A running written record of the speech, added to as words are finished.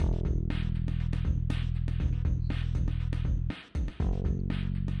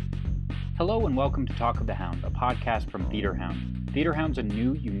Hello and welcome to Talk of the Hound, a podcast from Theater Hound. Theater Hound's a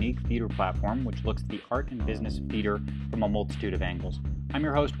new, unique theater platform which looks at the art and business of theater from a multitude of angles. I'm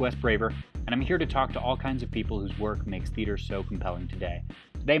your host, Wes Braver, and I'm here to talk to all kinds of people whose work makes theater so compelling today.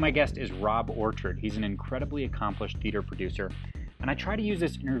 Today my guest is Rob Orchard. He's an incredibly accomplished theater producer, and I try to use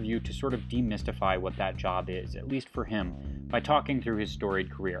this interview to sort of demystify what that job is, at least for him, by talking through his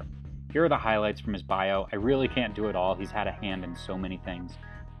storied career. Here are the highlights from his bio. I really can't do it all. He's had a hand in so many things,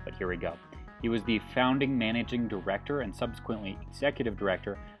 but here we go. He was the founding managing director and subsequently executive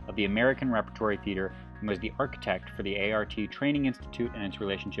director of the American Repertory Theater and was the architect for the ART Training Institute and its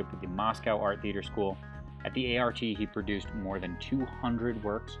relationship with the Moscow Art Theater School. At the ART, he produced more than 200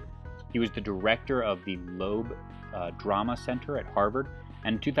 works. He was the director of the Loeb Drama Center at Harvard,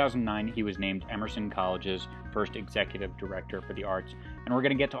 and in 2009, he was named Emerson College's first executive director for the arts. And we're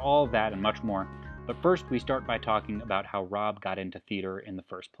going to get to all of that and much more. But first, we start by talking about how Rob got into theater in the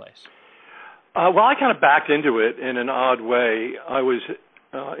first place. Well, I kind of backed into it in an odd way. I was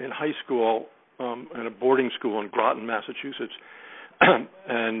in high school in a boarding school in Groton, Massachusetts,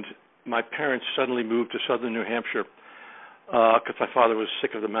 and my parents suddenly moved to southern New Hampshire because my father was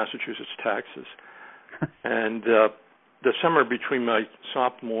sick of the Massachusetts taxes. And the summer between my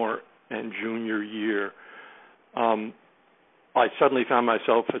sophomore and junior year, I suddenly found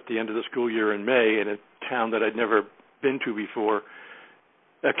myself at the end of the school year in May in a town that I'd never been to before,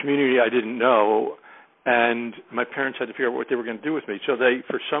 a community I didn't know, and my parents had to figure out what they were going to do with me. So they,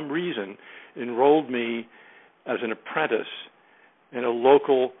 for some reason, enrolled me as an apprentice in a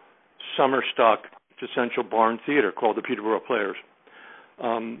local summer stock Central Barn Theater called the Peterborough Players.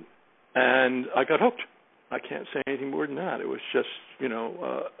 And I got hooked. I can't say anything more than that. It was just,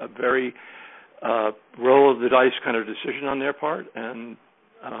 a very roll of the dice kind of decision on their part, and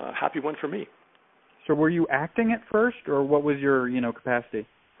happy one for me. So were you acting at first, or what was your, capacity?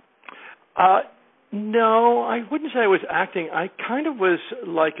 No, I wouldn't say I was acting. I kind of was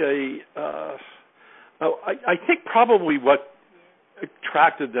like I think probably what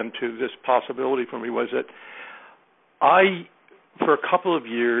attracted them to this possibility for me was that I, for a couple of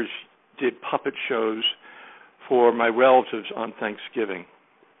years, did puppet shows for my relatives on Thanksgiving.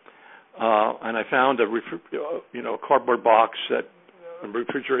 And I found a cardboard box that a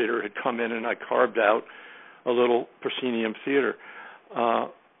refrigerator had come in, and I carved out a little proscenium theater.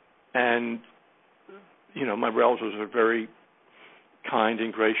 And, my relatives were very kind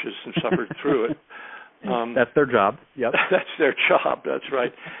and gracious and suffered through it. That's their job. Yep. That's their job. That's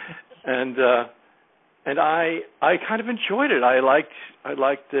right. And I kind of enjoyed it. I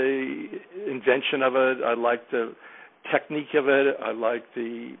liked the invention of it. I liked the technique of it. I liked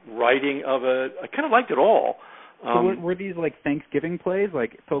the writing of it. I kind of liked it all. So were these like Thanksgiving plays,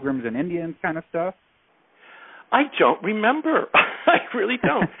 like Pilgrims and Indians kind of stuff? I don't remember. I really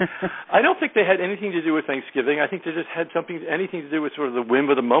don't. I don't think they had anything to do with Thanksgiving. I think they just had anything to do with sort of the whim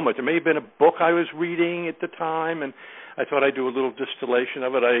of the moment. There may have been a book I was reading at the time, and I thought I'd do a little distillation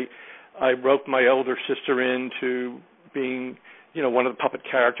of it. I roped my older sister into being, one of the puppet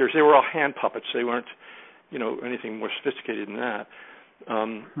characters. They were all hand puppets. They weren't, anything more sophisticated than that.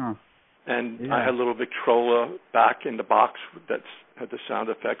 And yeah. I had a little Victrola back in the box that had the sound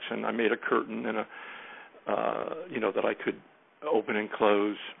effects, and I made a curtain and that I could open and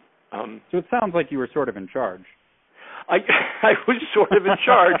close. So it sounds like you were sort of in charge. I was sort of in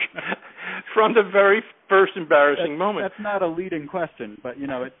charge from the very first embarrassing moment. That's not a leading question, but,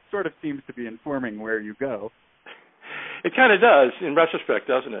 it sort of seems to be informing where you go. It kind of does, in retrospect,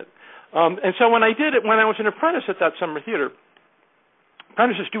 doesn't it? And so when I did it, when I was an apprentice at that summer theater,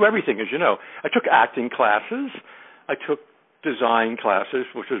 apprentices do everything, as you know. I took acting classes. I took design classes,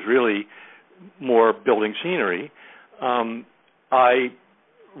 which was really more building scenery. I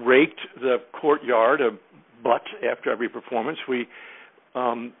raked the courtyard a butt after every performance. We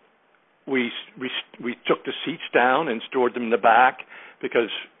took the seats down and stored them in the back because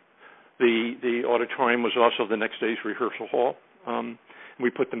the auditorium was also the next day's rehearsal hall. We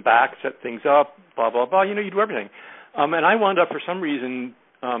put them back, set things up, blah, blah, blah. You do everything. And I wound up, for some reason,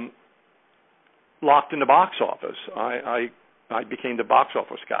 locked in the box office. I became the box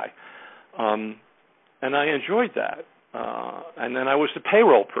office guy. And I enjoyed that. And then I was the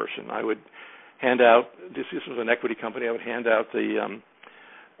payroll person. I would hand out, this was an equity company, I would hand out the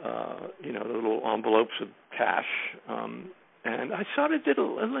little envelopes of cash. And I sort of did a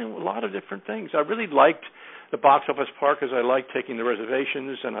lot of different things. I really liked the box office part because I liked taking the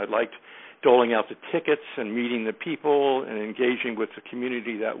reservations, and I liked doling out the tickets and meeting the people and engaging with the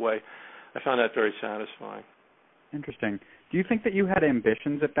community that way. I found that very satisfying. Interesting. Do you think that you had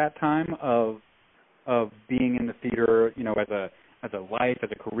ambitions at that time of being in the theater, as a life, as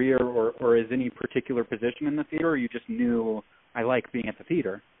a career, or as any particular position in the theater, or you just knew I like being at the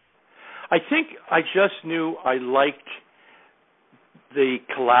theater? I think I just knew I liked the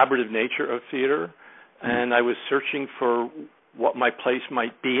collaborative nature of theater, and I was searching for what my place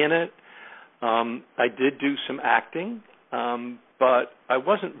might be in it. I did do some acting, but I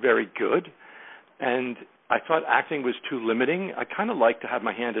wasn't very good, and I thought acting was too limiting. I kind of liked to have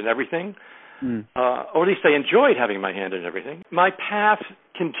my hand in everything, or at least I enjoyed having my hand in everything. My path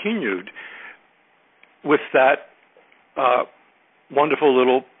continued with that wonderful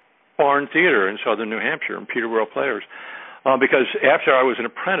little barn theater in southern New Hampshire in Peterborough Players, because after I was an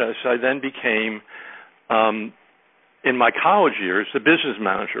apprentice, I then became, in my college years, the business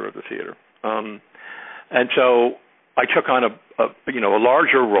manager of the theater. And so I took on a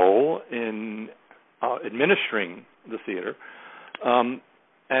larger role in administering the theater,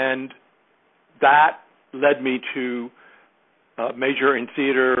 and that led me to major in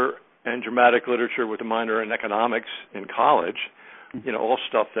theater and dramatic literature with a minor in economics in college. All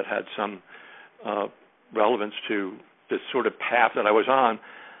stuff that had some relevance to this sort of path that I was on.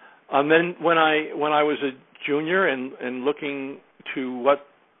 And then when I was a junior and looking to what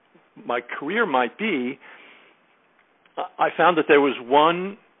my career might be, I found that there was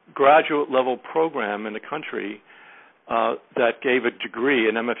one graduate level program in the country that gave a degree,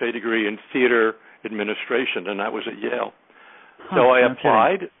 an MFA degree in theater administration, and that was at Yale. So I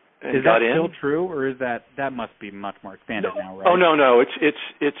applied and got in. Is that still true, or is that must be much more expanded now, right? Oh no,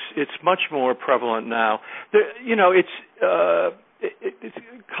 it's much more prevalent now. It's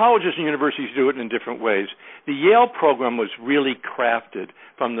colleges and universities do it in different ways. The Yale program was really crafted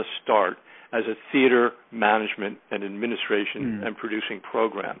from the start as a theater management and administration and producing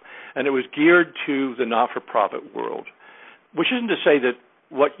program. And it was geared to the not-for-profit world, which isn't to say that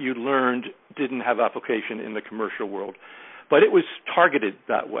what you learned didn't have application in the commercial world, but it was targeted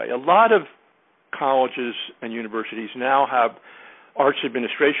that way. A lot of colleges and universities now have arts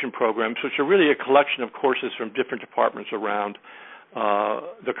administration programs, which are really a collection of courses from different departments around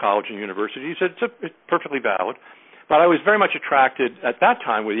the college and universities. It's perfectly valid. But I was very much attracted at that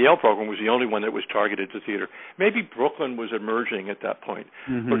time, where the Yale program was the only one that was targeted to theater. Maybe Brooklyn was emerging at that point.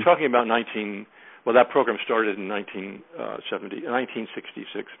 We're talking about that program started in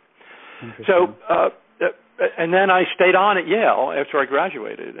 1966. So, and then I stayed on at Yale after I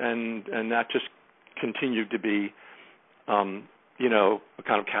graduated, and that just continued to be, a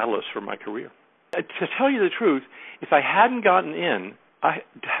kind of catalyst for my career. To tell you the truth, if I hadn't gotten in, I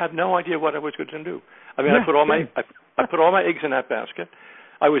had no idea what I was going to do. I mean, I put all my eggs in that basket.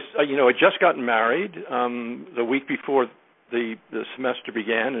 I was, I'd just gotten married the week before the semester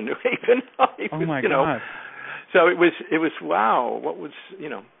began in New Haven. God! So it was wow. What was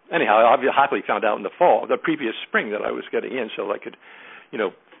Anyhow, I happily found out in the previous spring, that I was getting in, so I could,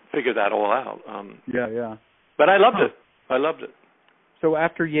 figure that all out. But I loved it. I loved it. So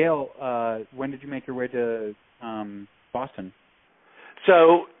after Yale, when did you make your way to Boston?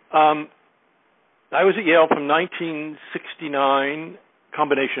 So I was at Yale from 1969,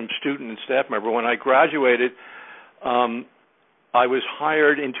 combination of student and staff member. When I graduated, I was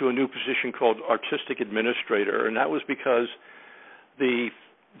hired into a new position called artistic administrator, and that was because the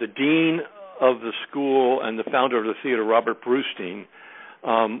dean of the school and the founder of the theater, Robert Brustein,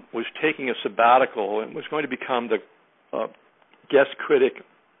 was taking a sabbatical and was going to become the guest critic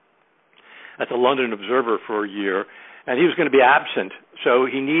at the London Observer for a year, and he was going to be absent. So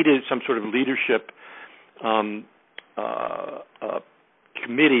he needed some sort of leadership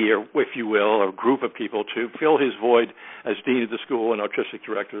committee, or if you will, or group of people to fill his void as dean of the school and artistic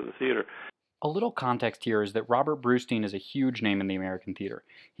director of the theater. A little context here is that Robert Brustein is a huge name in the American theater.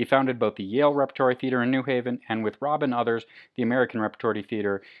 He founded both the Yale Repertory Theater in New Haven and, with Rob and others, the American Repertory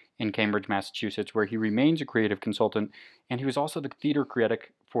Theater in Cambridge, Massachusetts, where he remains a creative consultant, and he was also the theater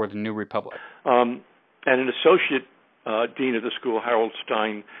critic for the New Republic. And an associate dean of the school, Harold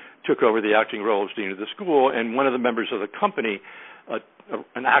Stein, took over the acting role as dean of the school, and one of the members of the company,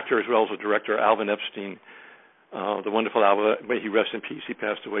 an actor as well as a director, Alvin Epstein, the wonderful Alvin, may he rest in peace, he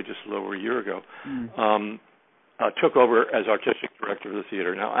passed away just a little over a year ago, took over as artistic director of the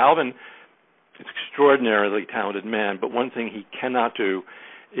theater. Now, Alvin is an extraordinarily talented man, but one thing he cannot do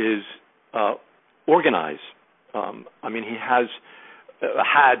is organize. He has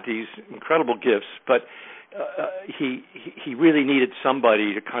had these incredible gifts, but he really needed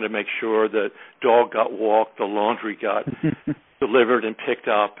somebody to kind of make sure the dog got walked, the laundry got delivered and picked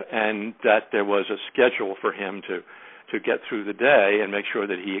up, and that there was a schedule for him to get through the day and make sure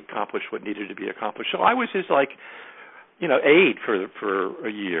that he accomplished what needed to be accomplished. So I was his aide for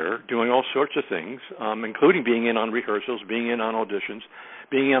a year, doing all sorts of things, including being in on rehearsals, being in on auditions,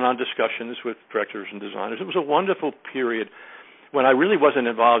 being in on discussions with directors and designers. It was a wonderful period when I really wasn't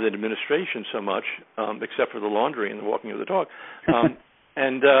involved in administration so much, except for the laundry and the walking of the dog.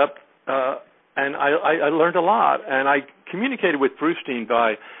 And I learned a lot, and I communicated with Brustein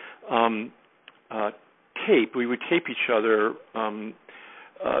by tape. We would tape each other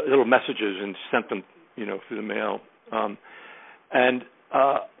little messages and sent them, through the mail. I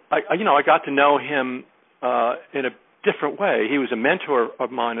got to know him in a different way. He was a mentor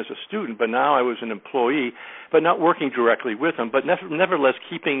of mine as a student, but now I was an employee, but not working directly with him, but nevertheless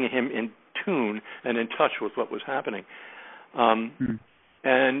keeping him in tune and in touch with what was happening.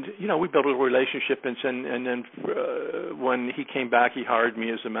 And we built a relationship, and then when he came back, he hired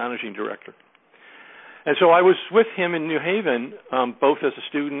me as the managing director. And so I was with him in New Haven, both as a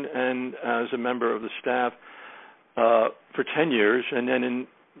student and as a member of the staff, for 10 years. And then in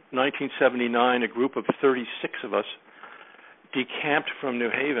 1979, a group of 36 of us decamped from New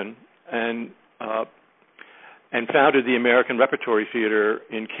Haven and founded the American Repertory Theater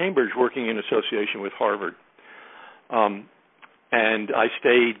in Cambridge, working in association with Harvard. And I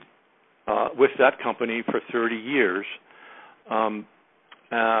stayed with that company for 30 years. And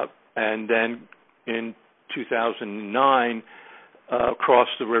then in 2009,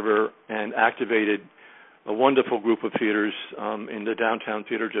 crossed the river and activated a wonderful group of theaters in the downtown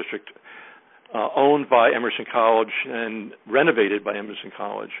theater district, owned by Emerson College and renovated by Emerson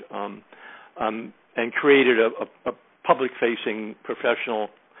College, and created a public-facing, professional,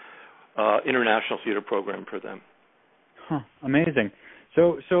 international theater program for them. Huh, amazing.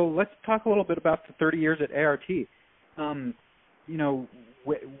 So let's talk a little bit about the 30 years at ART.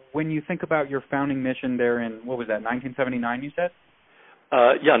 When you think about your founding mission there in, what was that, 1979 you said?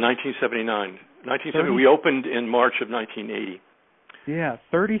 1979. We opened in March of 1980. Yeah,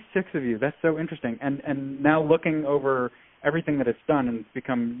 36 of you. That's so interesting. And now looking over everything that it's done, and it's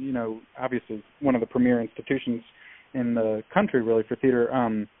become, obviously one of the premier institutions in the country, really, for theater.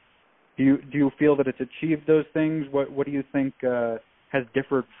 Do you feel that it's achieved those things? What do you think has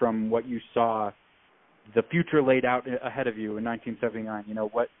differed from what you saw, the future laid out ahead of you in 1979?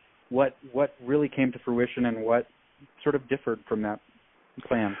 What really came to fruition, and what sort of differed from that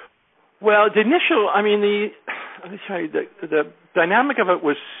plan? Well, the initial, let me tell you, the dynamic of it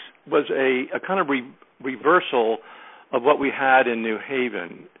was a kind of reversal of what we had in New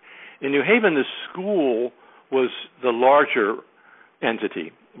Haven. In New Haven, the school was the larger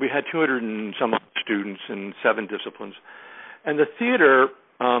entity. We had 200 and some students in 7 disciplines. And the theater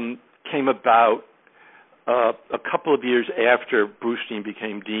came about a couple of years after Brustein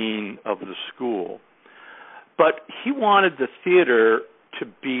became dean of the school. But he wanted the theater to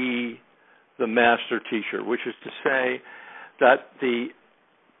be the master teacher, which is to say that the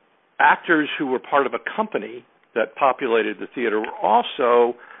actors who were part of a company that populated the theater were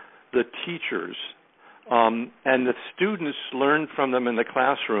also the teachers. And the students learned from them in the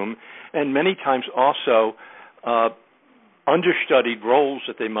classroom, and many times also understudied roles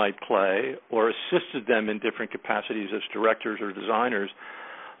that they might play or assisted them in different capacities as directors or designers.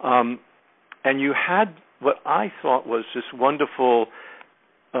 And you had what I thought was this wonderful,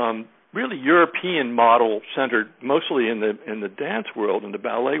 really European model centered mostly in the dance world, in the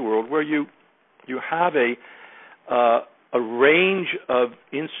ballet world, where you have a range of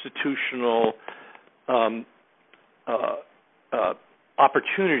institutional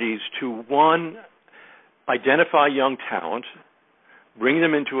opportunities to, one, identify young talent, bring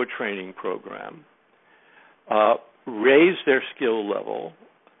them into a training program, raise their skill level,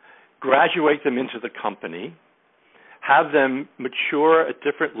 graduate them into the company, have them mature at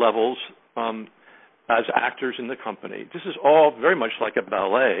different levels as actors in the company. This is all very much like a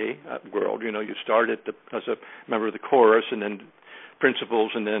ballet world. You start as a member of the chorus, and then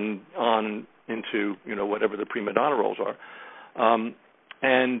principals, and then on into whatever the prima donna roles are.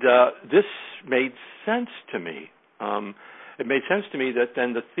 And this made sense to me. It made sense to me that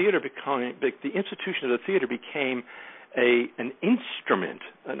then the institution of the theater became an instrument,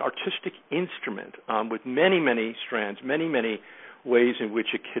 an artistic instrument, with many, many strands, many, many ways in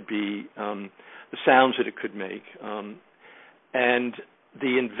which it could be, the sounds that it could make. And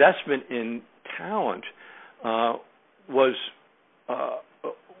the investment in talent was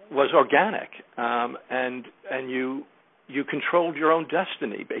organic, and you controlled your own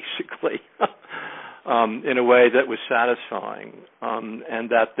destiny, basically, in a way that was satisfying, and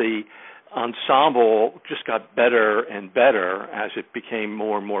that the ensemble just got better and better as it became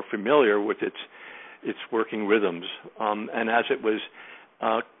more and more familiar with its working rhythms, and as it was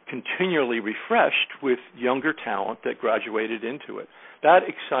continually refreshed with younger talent that graduated into it. That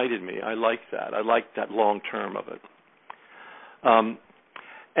excited me. I liked that. I liked that long term of it.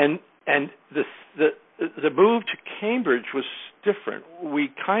 And the move to Cambridge was different. We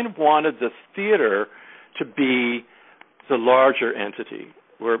kind of wanted the theater to be the larger entity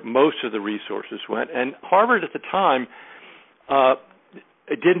where most of the resources went. And Harvard at the time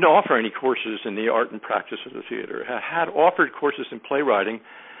it didn't offer any courses in the art and practice of the theater. It had offered courses in playwriting.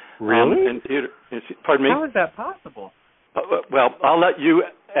 Really? And theater. Pardon me? How is that possible? Well, I'll let you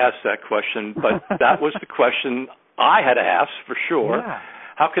ask that question, but that was the question I had to ask for sure. Yeah.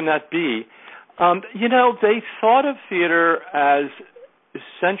 How can that be? They thought of theater as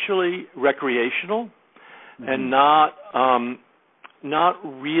essentially recreational and not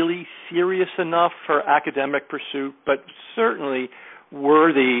really serious enough for academic pursuit, but certainly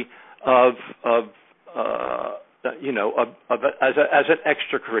worthy of as an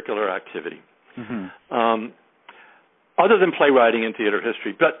extracurricular activity. Mm-hmm. Other than playwriting and theater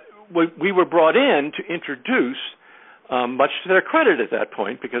history, but we were brought in to introduce, much to their credit at that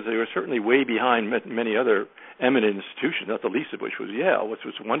point, because they were certainly way behind many other eminent institutions, not the least of which was Yale, which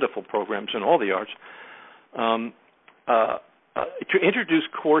was wonderful programs in all the arts, to introduce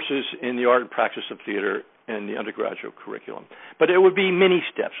courses in the art and practice of theater in the undergraduate curriculum. But it would be mini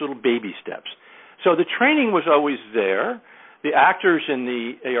steps, little baby steps. So the training was always there. The actors in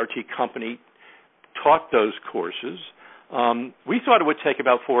the ART company taught those courses. We thought it would take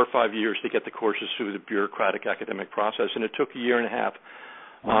about 4 or 5 years to get the courses through the bureaucratic academic process, and it took a year and a half.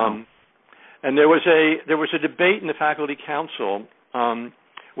 Wow. And there was a debate in the faculty council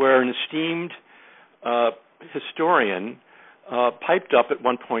where an esteemed historian piped up at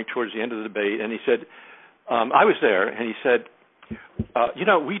one point towards the end of the debate, and he said, I was there, and he said,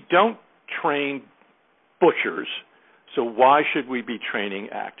 we don't train butchers, so why should we be training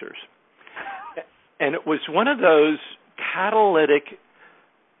actors? And it was one of those catalytic,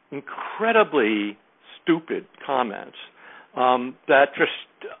 incredibly stupid comments that just,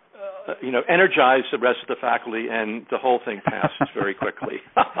 energized the rest of the faculty, and the whole thing passed very quickly.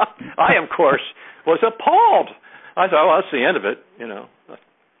 I, of course, was appalled. I thought, well, that's the end of it,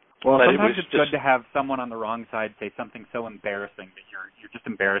 Well, but sometimes it's good to have someone on the wrong side say something so embarrassing that you're just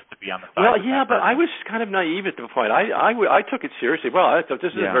embarrassed to be on the side. Well, yeah, but I was kind of naive at the point. I took it seriously. Well, I thought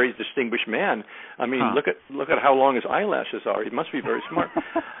this is a very distinguished man. I mean, look at how long his eyelashes are. He must be very smart.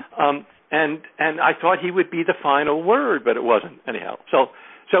 And I thought he would be the final word, but it wasn't. Anyhow,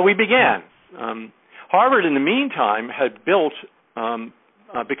 so we began. Harvard, in the meantime, had built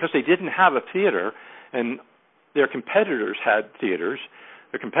because they didn't have a theater, and their competitors had theaters.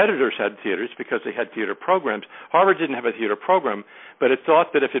 Their competitors had theaters because they had theater programs. Harvard didn't have a theater program, but it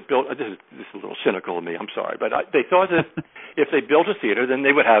thought that if it built, this is a little cynical of me, I'm sorry, but they thought that if they built a theater, then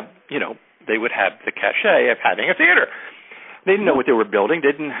they would have, they would have the cachet of having a theater. They didn't know what they were building.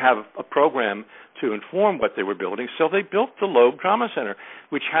 They didn't have a program to inform what they were building, so they built the Loeb Drama Center,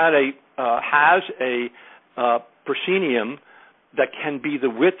 which has a proscenium that can be the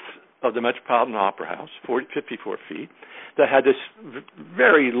width of the Metropolitan Opera House, 54 feet, that had this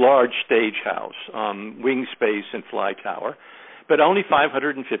very large stage house, wing space and fly tower, but only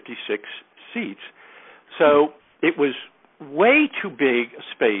 556 seats. So it was way too big a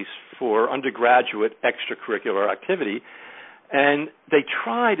space for undergraduate extracurricular activity, and they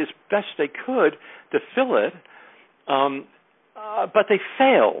tried as best they could to fill it, but they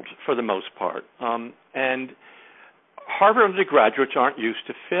failed for the most part. And Harvard undergraduates aren't used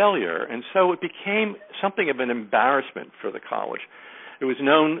to failure, and so it became something of an embarrassment for the college. It was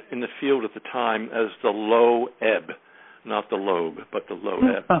known in the field at the time as the low ebb, not the lobe, but the low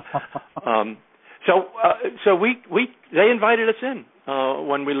ebb. So they invited us in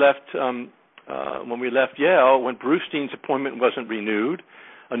when we left Yale. When Brustein's appointment wasn't renewed,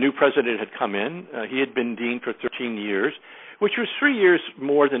 a new president had come in. He had been dean for 13 years, which was 3 years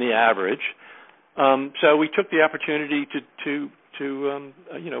more than the average. So we took the opportunity to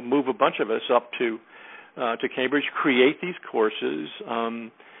move a bunch of us up to Cambridge, create these courses,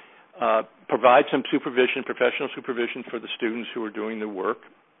 provide some supervision, professional supervision for the students who were doing the work,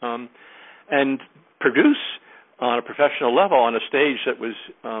 and produce on a professional level on a stage that was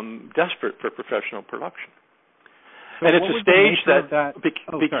desperate for professional production. So and it's a stage that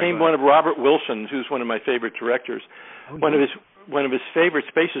became one of Robert Wilson's, who's one of my favorite directors, one of his favorite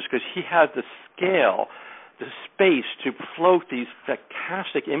spaces, because he had the scale, the space to float these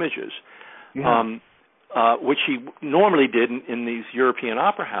fantastic images which he normally did in these European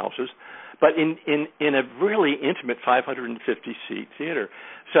opera houses, but in a really intimate 550-seat theater.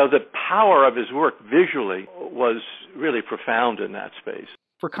 So the power of his work visually was really profound in that space.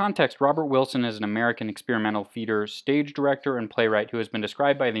 For context, Robert Wilson is an American experimental theater stage director and playwright who has been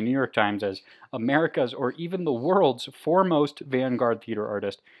described by the New York Times as America's or even the world's foremost vanguard theater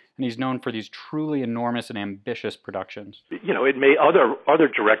artist, and he's known for these truly enormous and ambitious productions. You know, it made other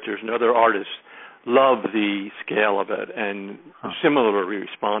directors and other artists love the scale of it and similarly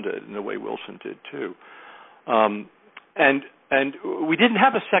responded in the way Wilson did too. And we didn't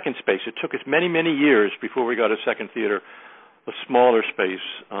have a second space. It took us many, many years before we got a second theater, a smaller space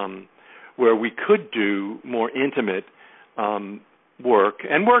where we could do more intimate work,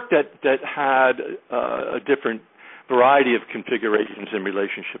 and work that had a different variety of configurations in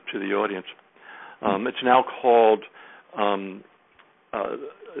relationship to the audience. It's now called,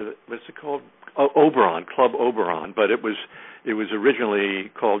 what's it called? Oberon, Club Oberon, but it was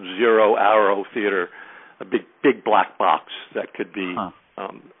originally called Zero Arrow Theater, a big black box that could be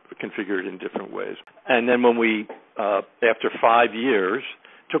configured in different ways. And then when we, after 5 years,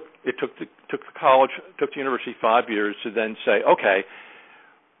 took the university 5 years to then say, okay,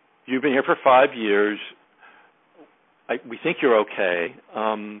 you've been here for 5 years. We think you're okay.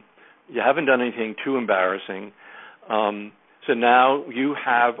 You haven't done anything too embarrassing. So now you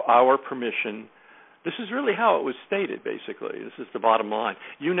have our permission. This is really how it was stated, basically. This is the bottom line.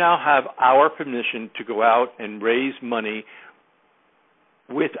 You now have our permission to go out and raise money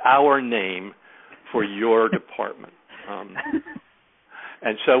with our name for your department.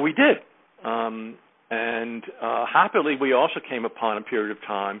 And so we did. And happily, we also came upon a period of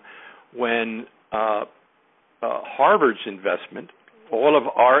time when Harvard's investment, all of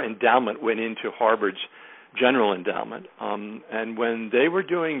our endowment went into Harvard's general endowment. And when they were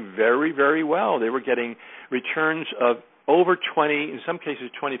doing very, very well, they were getting returns of over 20, in some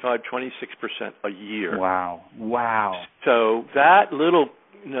cases 25, 26% a year. Wow. So that little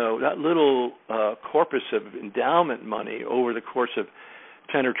corpus of endowment money over the course of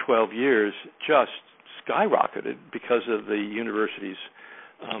 10 or 12 years just skyrocketed because of the university's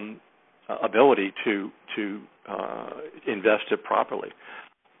ability to invest it properly.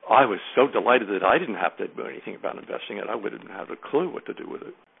 I was so delighted that I didn't have to do anything about investing it. I wouldn't have a clue what to do with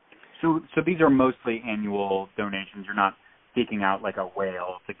it. So these are mostly annual donations. You're not taking out like a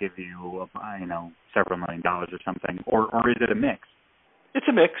whale to give you, several $1 million or something, or is it a mix? It's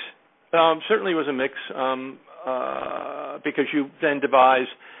a mix. Certainly was a mix because you then devise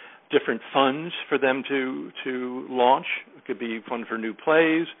different funds for them to launch. It could be a fund for new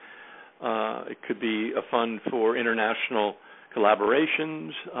plays. It could be a fund for international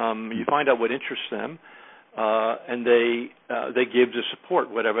collaborations. You find out what interests them, and they give the support,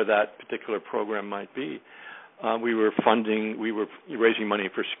 whatever that particular program might be. We were raising money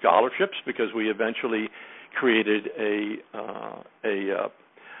for scholarships because we eventually created an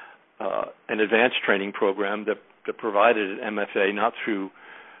advanced training program that provided an MFA not through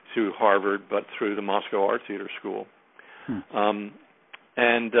Harvard but through the Moscow Art Theater School.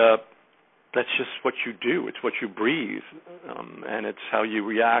 And that's just what you do. It's what you breathe, and it's how you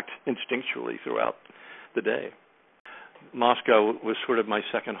react instinctually throughout the day. Moscow was sort of my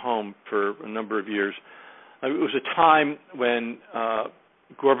second home for a number of years. It was a time when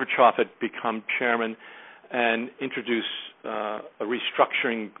Gorbachev had become chairman and introduced a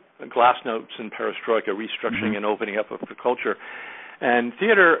restructuring, glasnost and perestroika, restructuring and opening up of the culture. And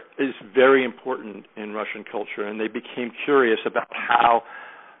theater is very important in Russian culture, and they became curious about how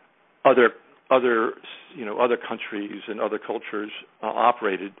other countries and other cultures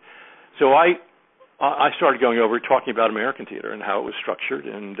operated. So I started going over talking about American theater and how it was structured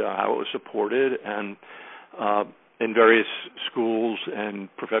and how it was supported, and in various schools and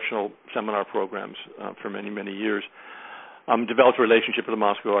professional seminar programs for many, many years. Developed a relationship with the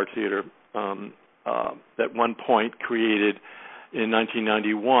Moscow Art Theater. At one point created in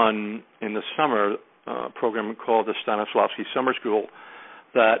 1991 in the summer a program called the Stanislavski Summer School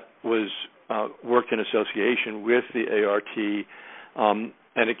that was worked in association with the ART,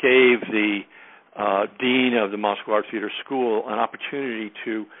 and it gave the dean of the Moscow Art Theater School an opportunity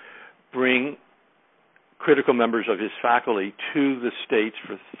to bring critical members of his faculty to the States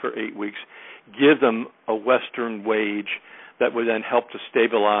for 8 weeks, give them a Western wage that would then help to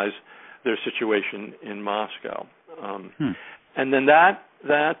stabilize their situation in Moscow. And then that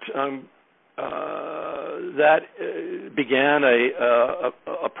began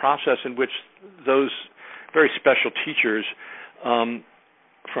a process in which those very special teachers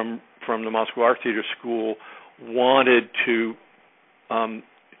from the Moscow Art Theater School wanted to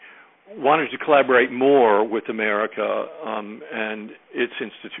wanted to collaborate more with America and its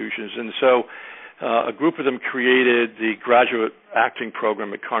institutions. And so a group of them created the graduate acting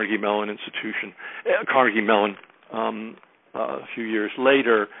program at Carnegie Mellon Institution. Carnegie Mellon. A few years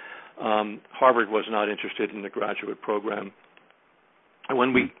later, Harvard was not interested in the graduate program. And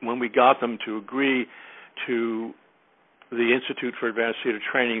when we got them to agree to the Institute for Advanced Theater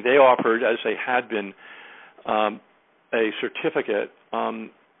Training, they offered, as they had been, a certificate,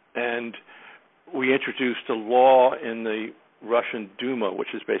 and we introduced a law in the Russian Duma,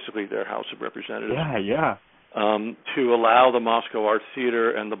 which is basically their House of Representatives, to allow the Moscow Art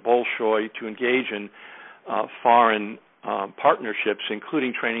Theater and the Bolshoi to engage in foreign partnerships,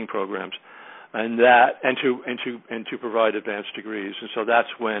 including training programs, and to provide advanced degrees. And so that's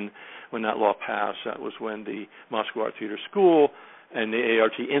when that law passed. That was when the Moscow Art Theater School and the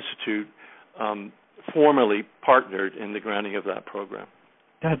ART Institute formally partnered in the granting of that program.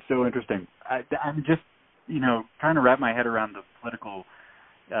 That's so interesting. I'm just, trying to wrap my head around the political,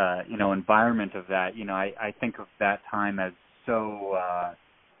 environment of that. I think of that time as so,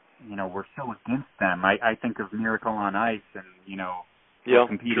 we're so against them. I think of Miracle on Ice and,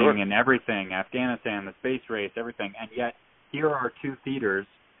 competing in everything, Afghanistan, the space race, everything. And yet here are two theaters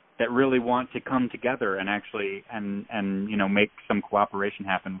that really want to come together and actually, make some cooperation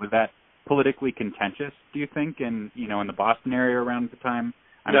happen. Was that politically contentious, do you think, in the Boston area around the time?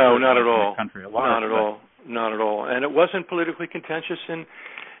 No, not at all. Country at large, not at all. And it wasn't politically contentious in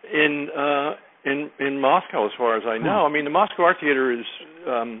Moscow, as far as I know. I mean, the Moscow Art Theater is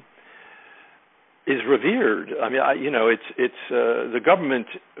revered. I mean, it's the government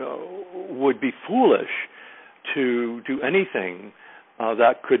would be foolish to do anything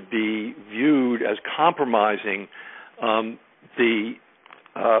that could be viewed as compromising the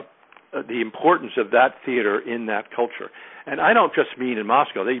importance of that theater in that culture. And I don't just mean in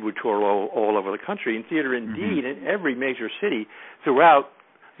Moscow. They would tour all over the country. In theater, indeed, in every major city throughout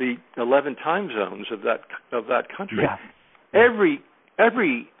the 11 time zones of that country. Yeah. Every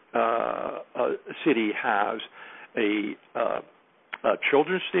city has a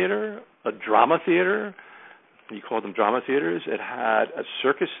children's theater, a drama theater. You call them drama theaters. It had a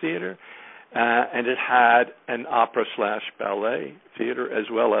circus theater, and it had an opera/ballet theater, as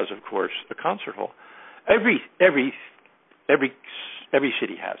well as, of course, a concert hall. Every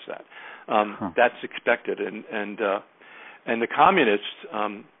city has that. That's expected, and the communists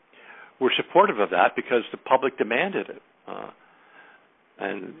were supportive of that because the public demanded it,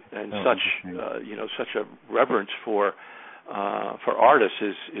 and such a reverence for artists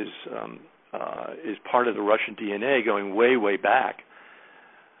is part of the Russian DNA going way back.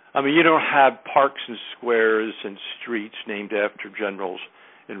 I mean, you don't have parks and squares and streets named after generals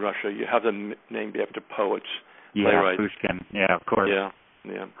in Russia. You have them named after poets, playwrights. Pushkin. Yeah, of course. Yeah.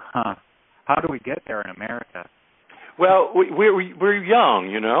 Huh. How do we get there in America? Well, we're young,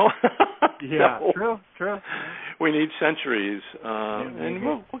 Yeah, so true. We need centuries, and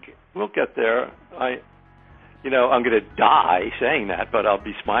we'll get there. I'm going to die saying that, but I'll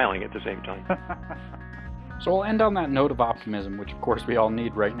be smiling at the same time. So we'll end on that note of optimism, which of course we all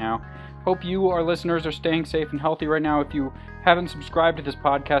need right now. Hope you, our listeners, are staying safe and healthy right now. If you haven't subscribed to this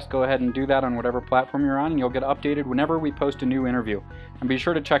podcast, go ahead and do that on whatever platform you're on, and you'll get updated whenever we post a new interview. And be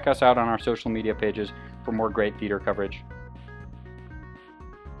sure to check us out on our social media pages for more great theater coverage.